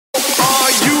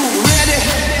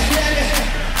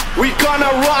We gonna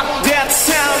rock that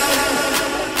sound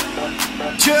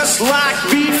just like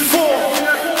before.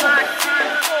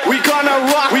 We gonna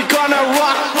rock, we gonna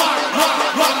rock, rock, rock,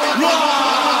 rock,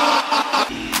 rock.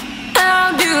 How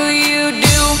do you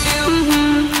do?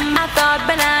 I thought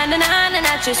banana,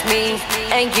 not just me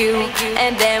and you,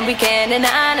 and then we can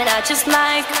not just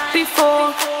like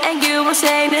before. And you were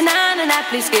saying na,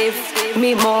 please give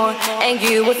me more. And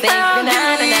you were thinking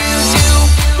na.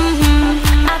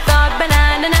 I thought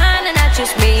banana, not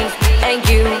just me and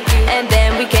you, and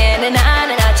then we can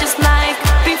not just like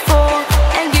before.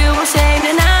 And you were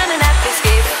saying na, please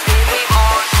give me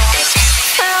more.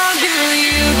 How do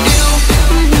you do?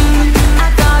 I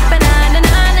thought banana,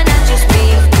 not just me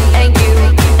and you,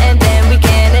 and then we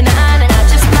can not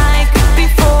just like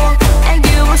before. And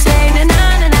you were saying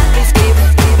na, please give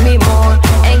me more.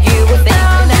 And you were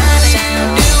thinking na.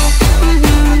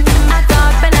 I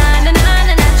thought banana,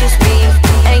 not just me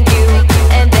and you,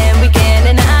 and then we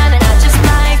can not just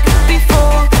like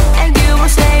before. And you were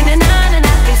saying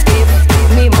na, please give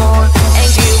me more.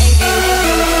 And you.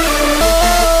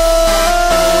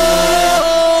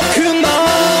 Come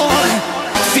on,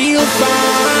 feel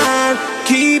fine.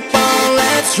 Keep on,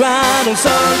 let's ride on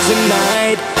sun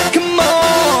tonight. Come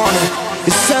on,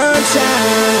 the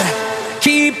sunshine.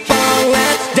 Keep on,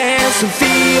 let's dance and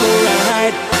feel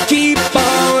alright. Keep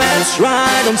on, let's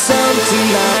ride on sun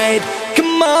tonight.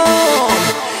 Come on,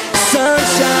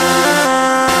 sunshine.